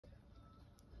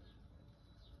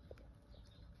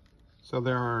So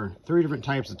there are three different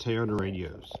types of Toyota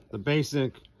radios. The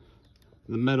basic,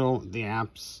 the middle, the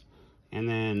apps, and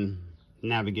then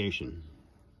navigation.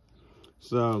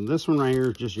 So this one right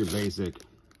here is just your basic.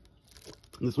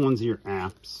 This one's your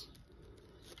apps.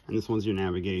 And this one's your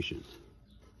navigation.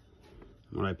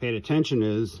 What I paid attention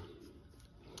is,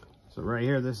 so right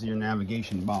here, this is your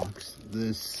navigation box.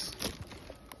 This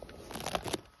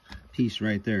piece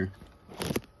right there.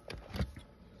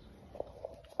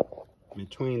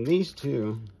 Between these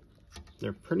two,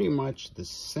 they're pretty much the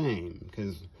same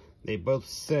because they both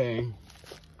say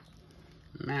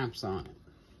maps on it.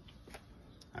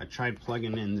 I tried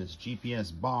plugging in this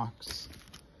GPS box,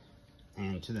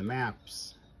 and to the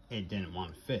maps, it didn't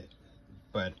want to fit.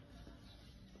 But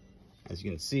as you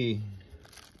can see,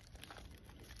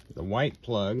 the white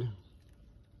plug,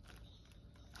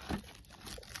 let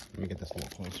me get this a little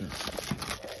closer.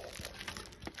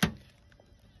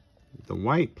 The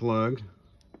white plug,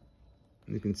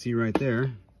 you can see right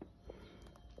there,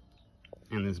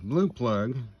 and this blue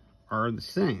plug are the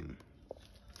same.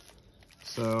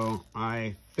 So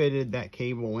I fitted that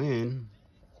cable in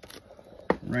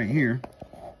right here.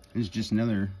 It's just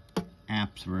another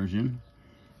apps version.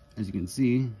 As you can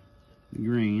see, the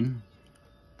green,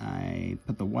 I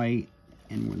put the white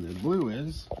in where the blue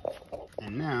is,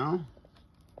 and now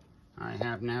I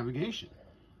have navigation.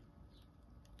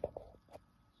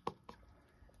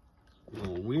 A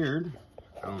little weird.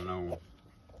 I don't know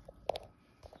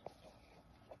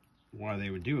why they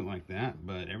would do it like that,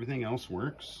 but everything else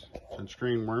works.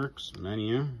 Touchscreen works,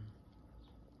 menu,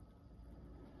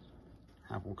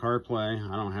 Apple CarPlay.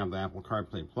 I don't have the Apple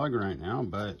CarPlay plug right now,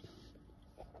 but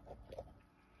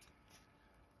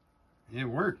it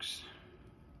works.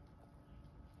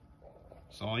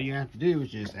 So all you have to do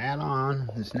is just add on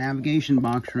this navigation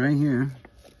box right here.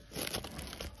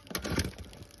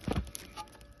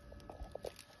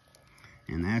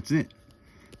 And that's it.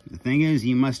 The thing is,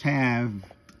 you must have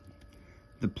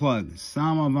the plug.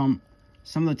 Some of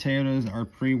the Toyotas are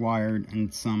pre-wired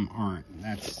and some aren't.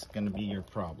 That's going to be your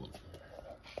problem.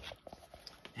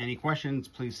 Any questions,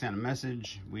 please send a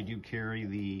message. We do carry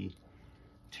the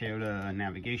Toyota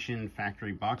navigation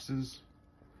factory boxes.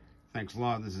 Thanks a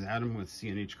lot. This is Adam with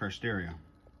C&H Car Stereo.